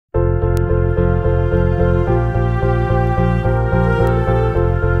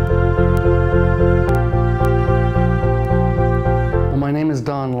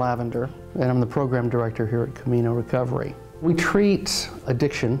the program director here at Camino Recovery. We treat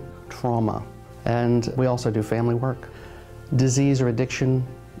addiction, trauma, and we also do family work. Disease or addiction,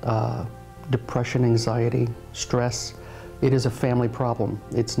 depression, anxiety, stress, it is a family problem.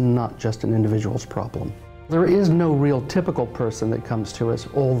 It's not just an individual's problem. There is no real typical person that comes to us,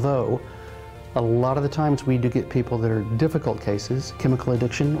 although a lot of the times we do get people that are difficult cases: chemical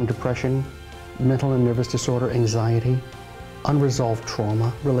addiction, depression, mental and nervous disorder, anxiety, unresolved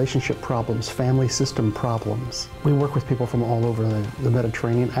trauma, relationship problems, family system problems. We work with people from all over the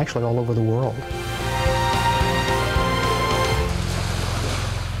Mediterranean, actually all over the world.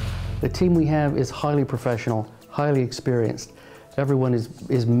 The team we have is highly professional, highly experienced. Everyone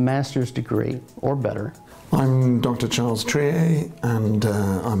is master's degree or better. I'm Dr. Charles Trier, and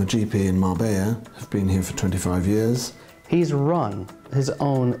I'm a GP in Marbella. I've been here for 25 years. He's run his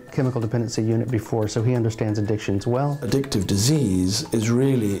own chemical dependency unit before, so he understands addictions well. Addictive disease is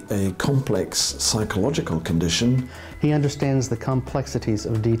really a complex psychological condition. He understands the complexities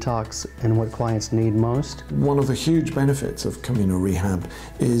of detox and what clients need most. One of the huge benefits of Camino Rehab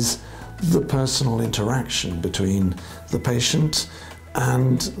is the personal interaction between the patient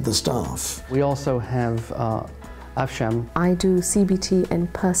and the staff. We also have Afsham. I do CBT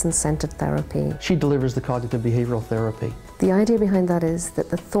and person-centered therapy. She delivers the cognitive behavioral therapy. The idea behind that is that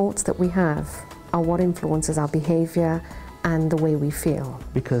the thoughts that we have are what influences our behavior and the way we feel.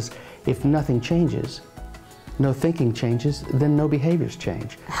 Because if nothing changes, no thinking changes, then no behaviors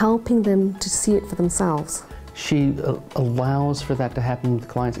change. Helping them to see it for themselves. She allows for that to happen with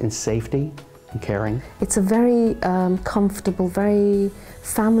clients in safety and caring. It's a very comfortable, very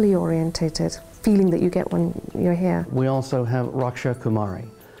family-orientated feeling that you get when you're here. We also have Raksha Kumari.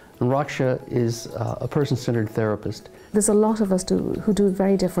 And Raksha is a person-centered therapist. There's a lot of us who do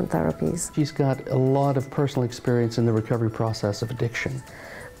very different therapies. She's got a lot of personal experience in the recovery process of addiction.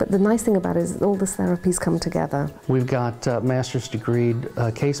 But the nice thing about it is that all these therapies come together. We've got master's degree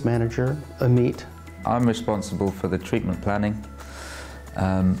case manager, Amit. I'm responsible for the treatment planning,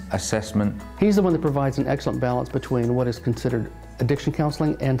 assessment. He's the one that provides an excellent balance between what is considered addiction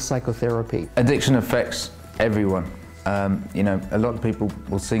counseling and psychotherapy. Addiction affects everyone. You know, a lot of people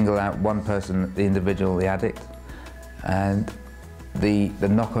will single out one person, the individual, the addict, and the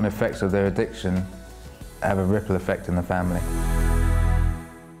knock-on effects of their addiction have a ripple effect in the family.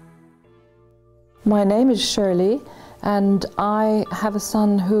 My name is Shirley, and I have a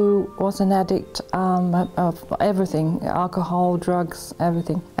son who was an addict of everything, alcohol, drugs,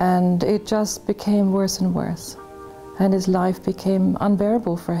 everything. And it just became worse and worse. And his life became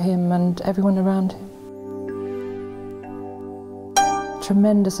unbearable for him and everyone around him.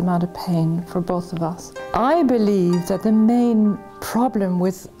 Tremendous amount of pain for both of us. I believe that the main problem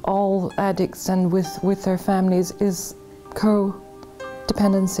with all addicts and with their families is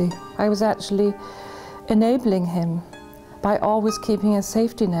codependency. I was actually enabling him by always keeping a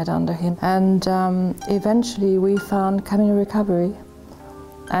safety net under him. And eventually we found Camino Recovery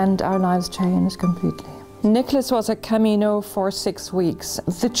and our lives changed completely. Nicholas was at Camino for 6 weeks.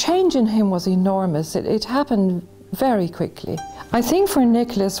 The change in him was enormous. It happened very quickly. I think for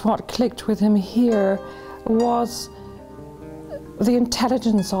Nicholas what clicked with him here was the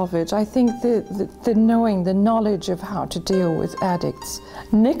intelligence of it. I think the knowing, the knowledge of how to deal with addicts.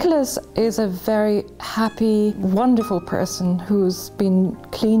 Nicholas is a very happy, wonderful person who's been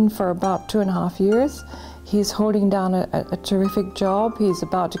clean for about 2.5 years. He's holding down a terrific job. He's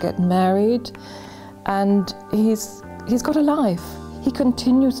about to get married, and he's got a life. He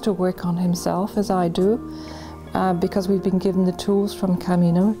continues to work on himself, as I do, because we've been given the tools from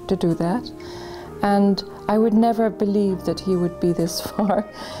Camino to do that. And I would never believe that he would be this far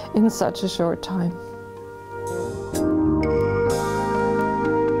in such a short time.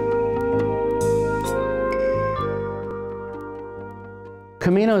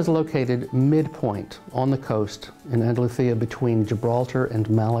 Camino is located midpoint on the coast in Andalusia between Gibraltar and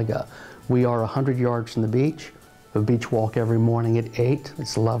Malaga. We are 100 yards from the beach. A beach walk every morning at 8.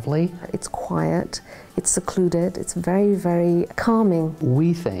 It's lovely. It's quiet, it's secluded, it's very, very calming.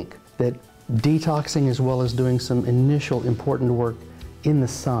 We think that detoxing, as well as doing some initial important work in the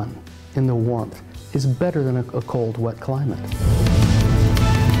sun, in the warmth, is better than a cold, wet climate.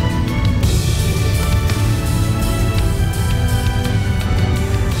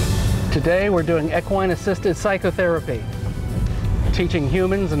 Today we're doing equine-assisted psychotherapy, teaching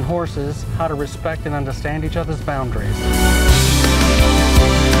humans and horses how to respect and understand each other's boundaries.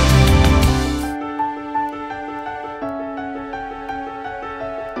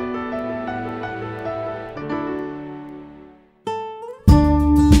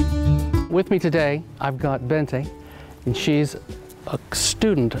 With me today, I've got Bente, and she's a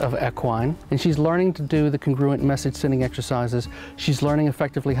student of equine, and she's learning to do the congruent message sending exercises. She's learning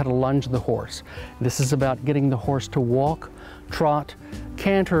effectively how to lunge the horse. This is about getting the horse to walk, trot,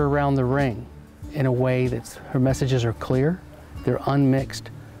 canter around the ring in a way that her messages are clear, they're unmixed,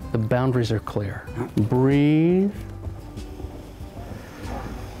 the boundaries are clear. Breathe.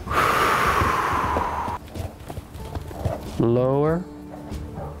 Lower.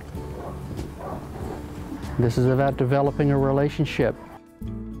 This is about developing a relationship.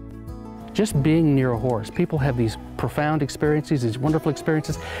 Just being near a horse. People have these profound experiences, these wonderful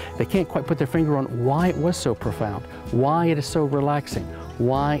experiences. They can't quite put their finger on why it was so profound, why it is so relaxing,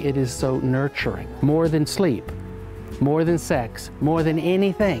 why it is so nurturing. More than sleep, more than sex, more than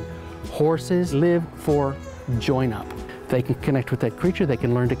anything, horses live for join up. If they can connect with that creature, they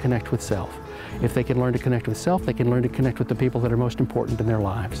can learn to connect with self. If they can learn to connect with self, they can learn to connect with the people that are most important in their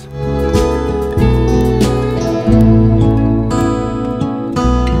lives.